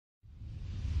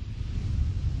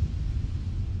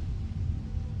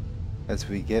As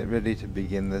we get ready to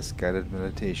begin this guided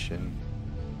meditation,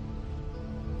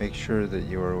 make sure that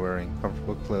you are wearing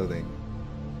comfortable clothing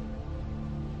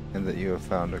and that you have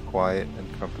found a quiet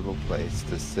and comfortable place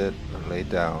to sit or lay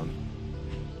down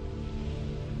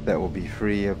that will be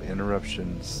free of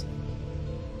interruptions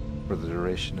for the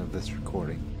duration of this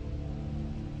recording.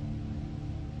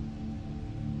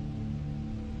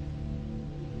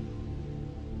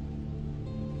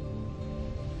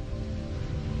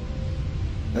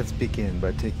 Let's begin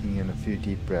by taking in a few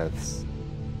deep breaths.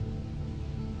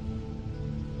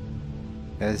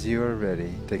 As you are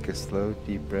ready, take a slow,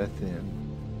 deep breath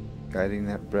in, guiding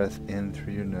that breath in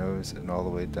through your nose and all the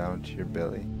way down to your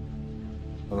belly,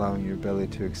 allowing your belly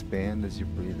to expand as you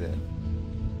breathe in.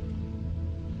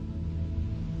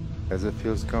 As it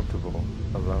feels comfortable,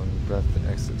 allowing the breath to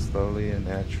exit slowly and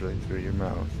naturally through your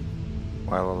mouth,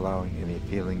 while allowing any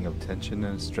feeling of tension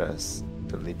and stress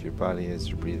to leave your body as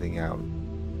you're breathing out.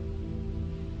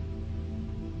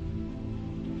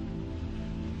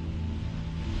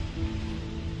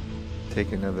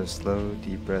 Take another slow,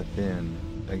 deep breath in,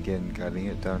 again guiding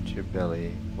it down to your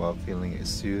belly while feeling it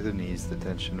soothe and ease the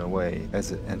tension away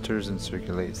as it enters and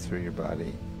circulates through your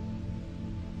body.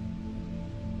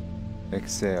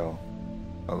 Exhale,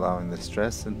 allowing the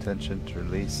stress and tension to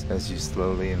release as you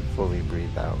slowly and fully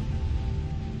breathe out.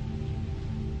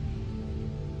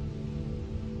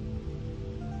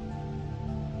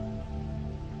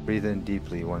 Breathe in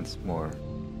deeply once more,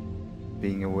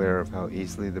 being aware of how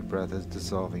easily the breath is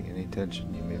dissolving any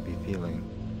tension you may be feeling.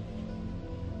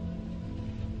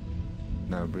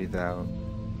 Now breathe out,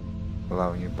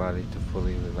 allowing your body to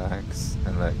fully relax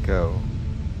and let go.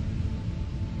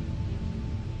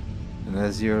 And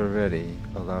as you are ready,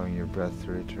 allowing your breath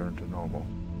to return to normal.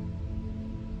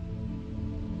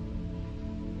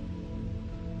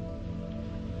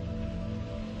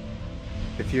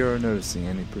 If you are noticing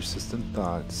any persistent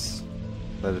thoughts,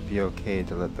 let it be okay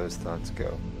to let those thoughts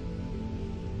go.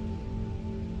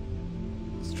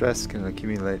 Stress can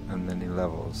accumulate on many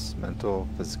levels, mental,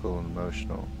 physical, and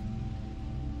emotional.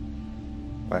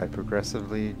 By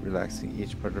progressively relaxing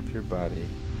each part of your body,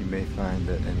 you may find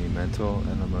that any mental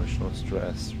and emotional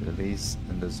stress release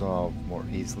and dissolve more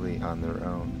easily on their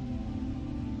own.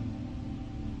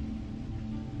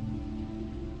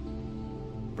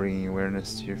 Bringing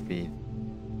awareness to your feet,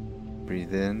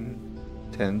 breathe in,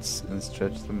 tense and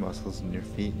stretch the muscles in your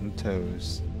feet and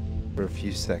toes for a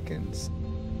few seconds,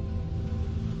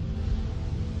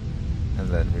 and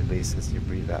then release as you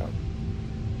breathe out.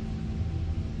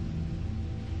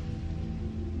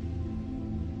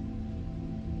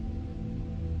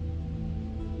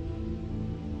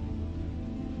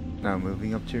 Now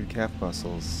moving up to your calf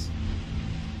muscles,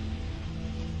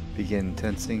 begin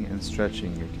tensing and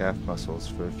stretching your calf muscles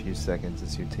for a few seconds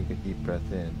as you take a deep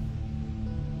breath in.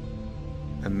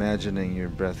 Imagining your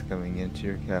breath coming into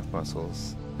your calf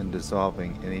muscles and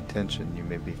dissolving any tension you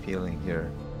may be feeling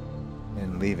here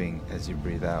and leaving as you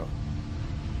breathe out.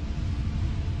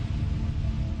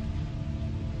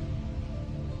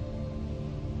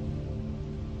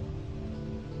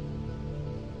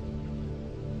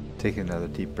 Take another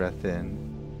deep breath in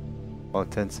while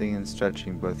tensing and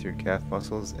stretching both your calf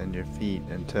muscles and your feet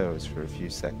and toes for a few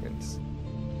seconds,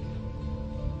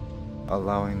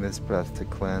 allowing this breath to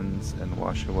cleanse and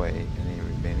wash away any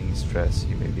remaining stress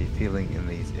you may be feeling in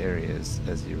these areas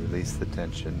as you release the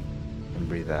tension and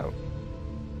breathe out.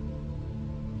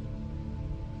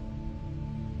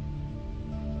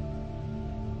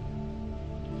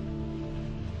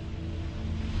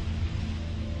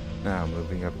 Now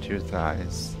moving up to your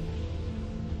thighs,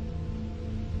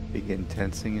 begin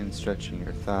tensing and stretching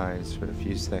your thighs for a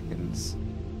few seconds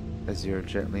as you are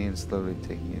gently and slowly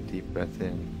taking a deep breath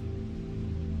in.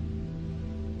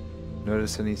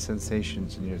 Notice any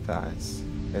sensations in your thighs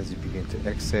as you begin to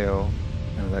exhale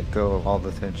and let go of all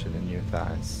the tension in your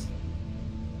thighs.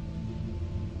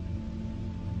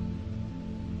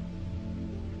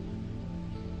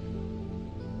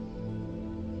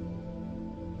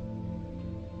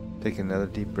 Take another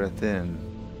deep breath in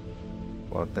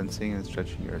while tensing and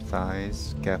stretching your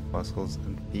thighs, calf muscles,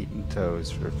 and feet and toes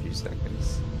for a few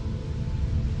seconds.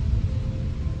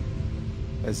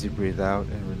 As you breathe out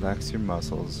and relax your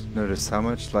muscles, notice how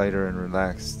much lighter and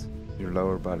relaxed your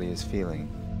lower body is feeling.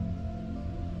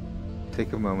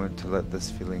 Take a moment to let this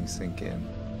feeling sink in.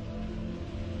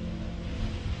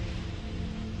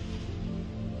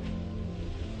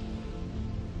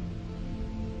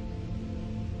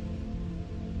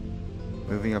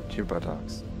 Moving up to your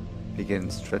buttocks,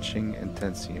 begin stretching and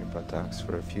tensing your buttocks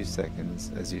for a few seconds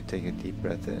as you take a deep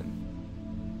breath in,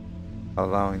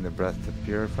 allowing the breath to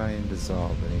purify and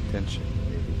dissolve any tension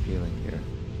you may be feeling here.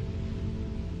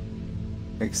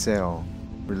 Exhale,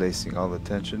 releasing all the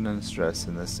tension and stress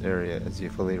in this area as you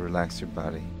fully relax your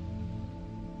body.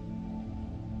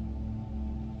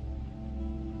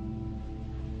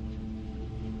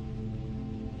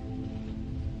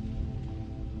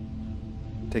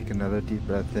 Take another deep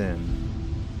breath in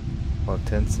while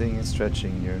tensing and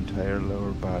stretching your entire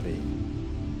lower body.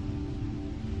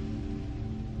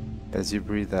 As you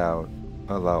breathe out,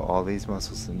 allow all these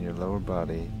muscles in your lower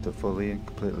body to fully and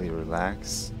completely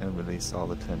relax and release all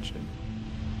the tension.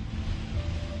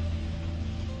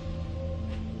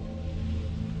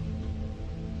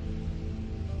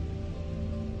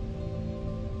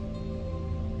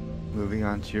 Moving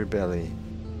on to your belly,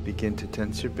 begin to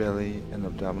tense your belly and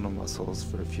abdominal muscles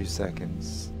for a few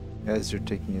seconds. As you're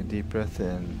taking a deep breath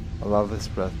in, allow this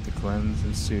breath to cleanse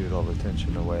and soothe all the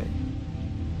tension away.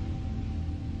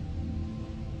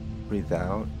 Breathe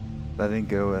out, letting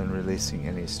go and releasing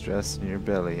any stress in your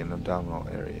belly and abdominal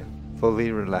area,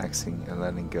 fully relaxing and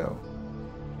letting go.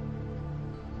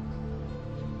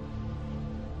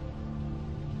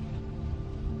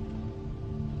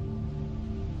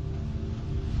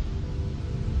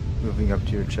 Moving up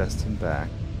to your chest and back,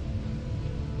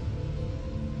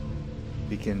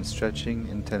 begin stretching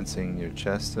and tensing your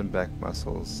chest and back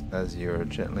muscles as you are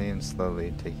gently and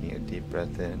slowly taking a deep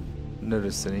breath in.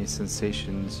 Notice any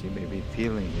sensations you may be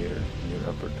feeling here in your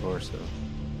upper torso.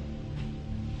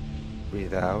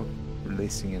 Breathe out,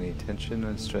 releasing any tension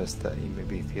and stress that you may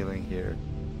be feeling here.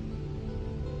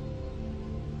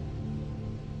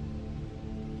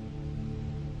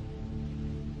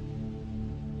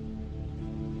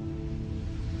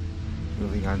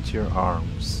 Moving on to your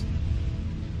arms.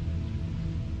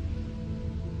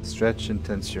 Stretch and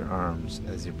tense your arms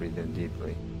as you breathe in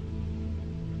deeply,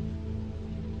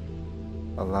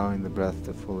 allowing the breath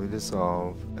to fully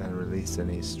dissolve and release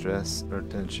any stress or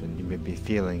tension you may be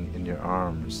feeling in your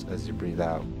arms as you breathe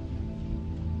out.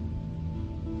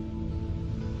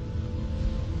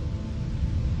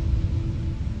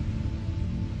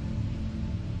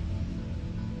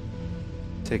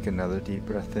 Take another deep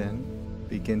breath in.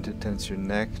 Begin to tense your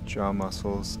neck, jaw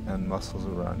muscles, and muscles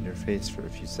around your face for a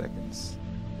few seconds.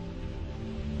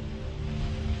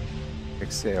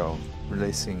 Exhale,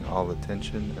 releasing all the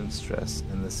tension and stress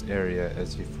in this area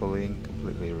as you fully and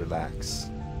completely relax.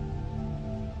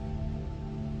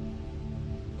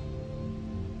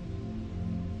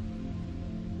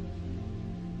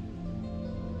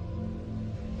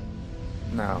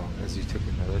 Now, as you took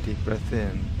another deep breath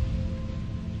in,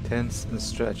 tense and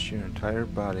stretch your entire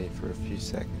body for a few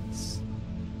seconds,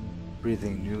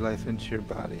 breathing new life into your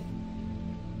body.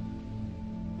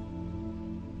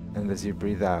 And as you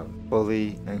breathe out,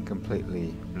 fully and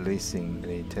completely releasing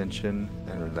any tension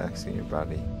and relaxing your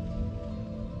body.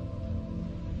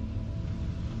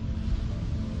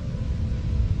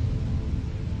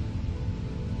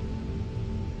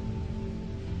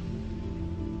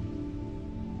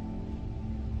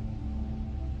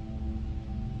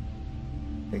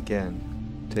 Again,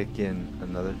 take in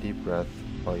another deep breath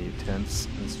while you tense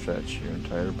and stretch your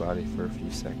entire body for a few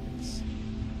seconds.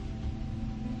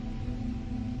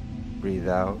 Breathe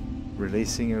out,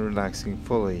 releasing and relaxing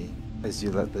fully as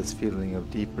you let this feeling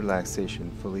of deep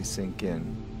relaxation fully sink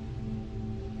in.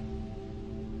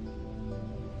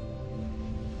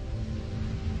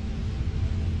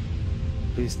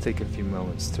 Please take a few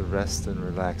moments to rest and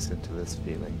relax into this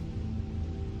feeling.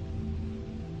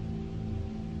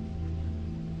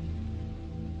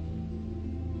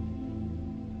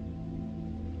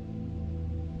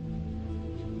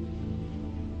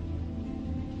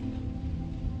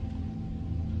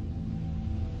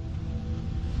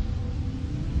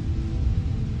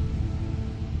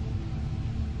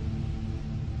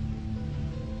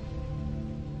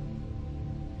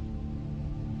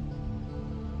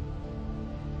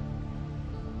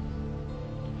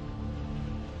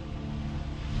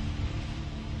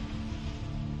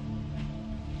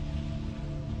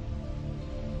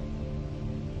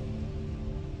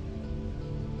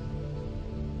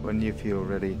 When you feel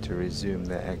ready to resume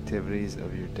the activities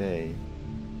of your day,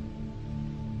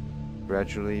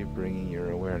 gradually bringing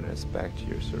your awareness back to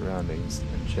your surroundings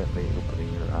and gently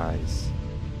opening your eyes.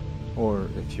 Or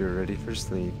if you're ready for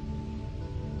sleep,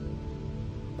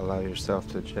 allow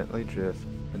yourself to gently drift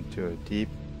into a deep,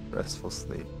 restful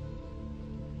sleep.